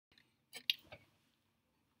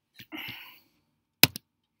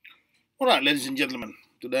Alright, ladies and gentlemen,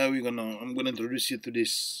 today I'm gonna introduce you to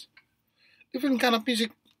this different kind of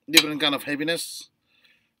music, different kind of happiness.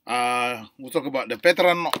 We'll talk about the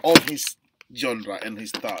veteran of his genre and his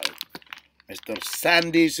style, Mr.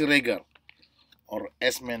 Sandy Siregar, or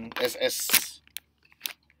S-Man SS.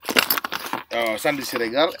 Sandy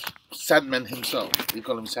Siregar, Sandman himself. We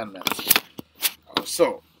call him Sandman.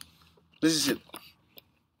 So this is it.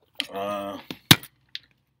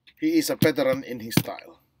 He is a veteran in his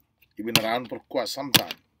style. He's been around for quite some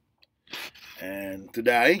time. And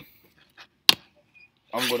today,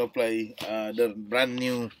 I'm gonna play the brand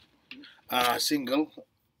new single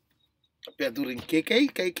featuring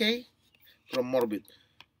KK from Morbid.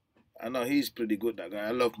 I know he's pretty good, that guy.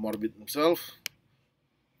 I love Morbid himself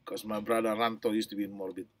because my brother Ranto used to be in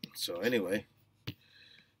Morbid. So anyway,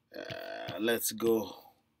 let's go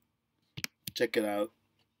check it out.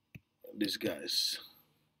 These guys.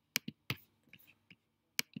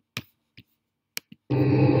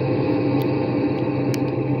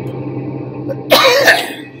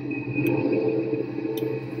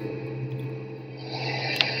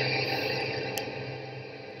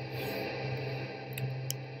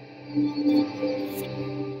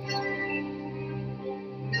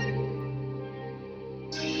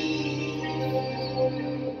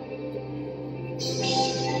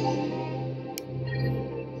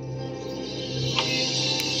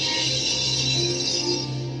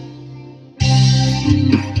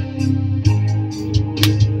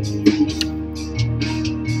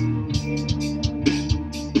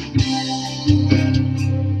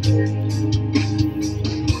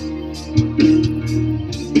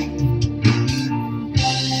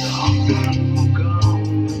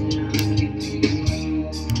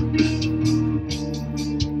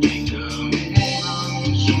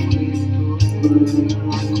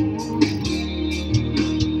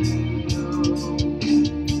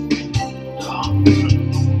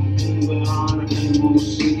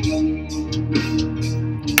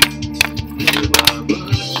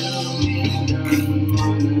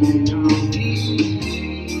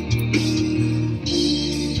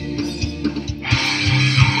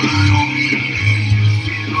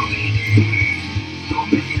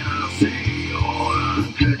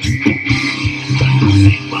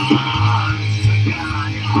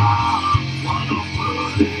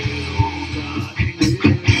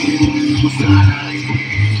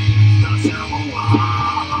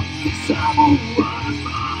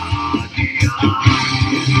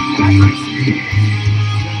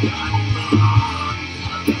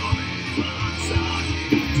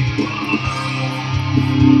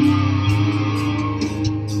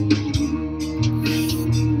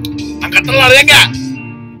 Angkat telur ya enggak?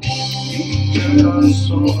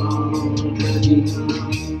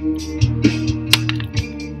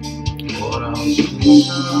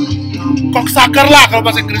 Cocksucker lah kalau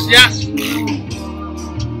bahasa Inggrisnya.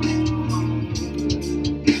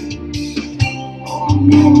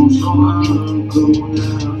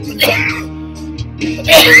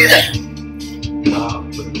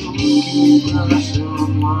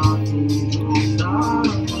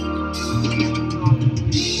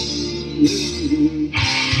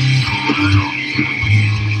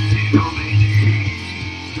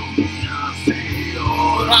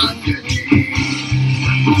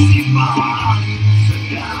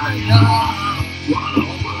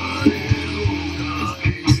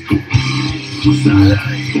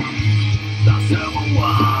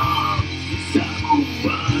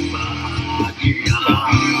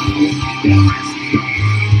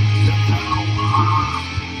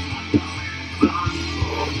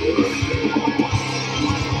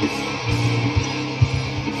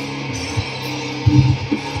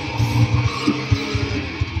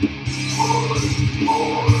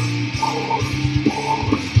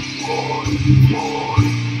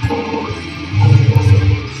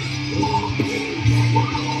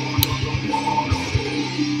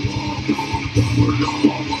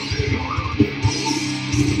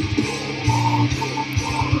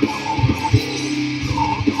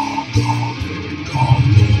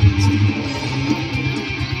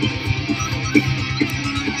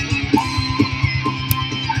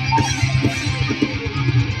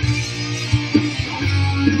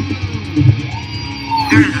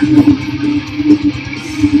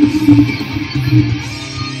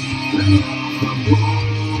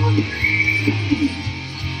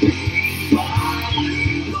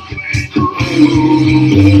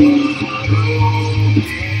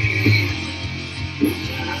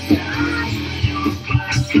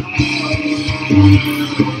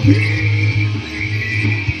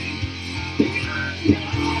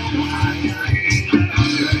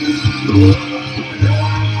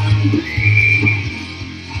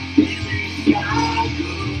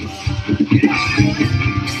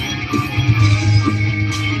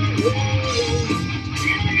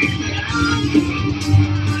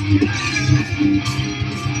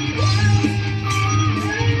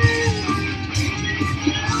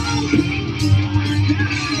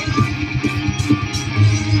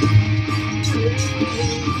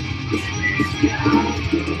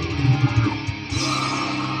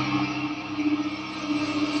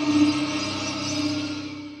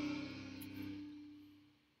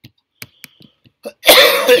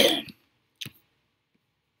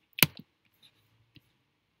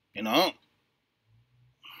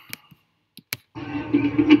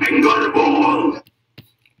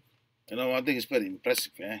 You know, I think it's very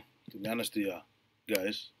impressive, eh? To be honest with you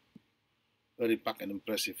guys, very fucking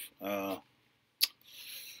impressive.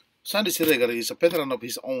 Sandy Sirega is a veteran of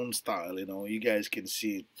his own style. You guys can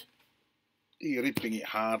see it. He ripping it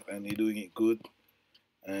hard and he doing it good,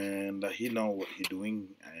 and he know what he doing.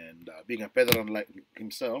 And being a veteran like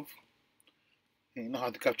himself, he know how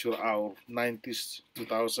to capture our 90s,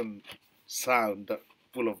 2000 sound, that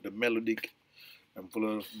full of the melodic and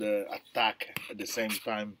full of the attack at the same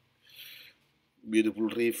time. Beautiful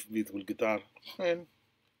riff, beautiful guitar, and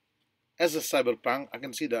as a Cyberpunk, I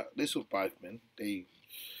can see that they survive, man. They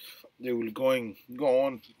will go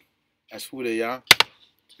on as who they are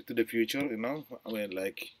to the future. I mean,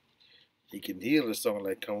 like you can hear the song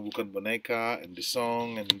like Kamu Bukan Boneka and the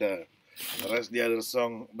song and the other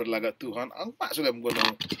song Berlagak Tuhan. Actually, I'm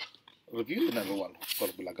gonna review another one for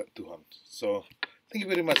Berlagak Tuhan. So thank you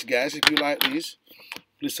very much, guys. If you like this,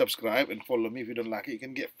 please subscribe and follow me. If you don't like it, you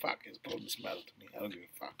can get fucked. It's probably smell to me. I don't give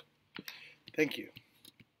a fuck. Thank you.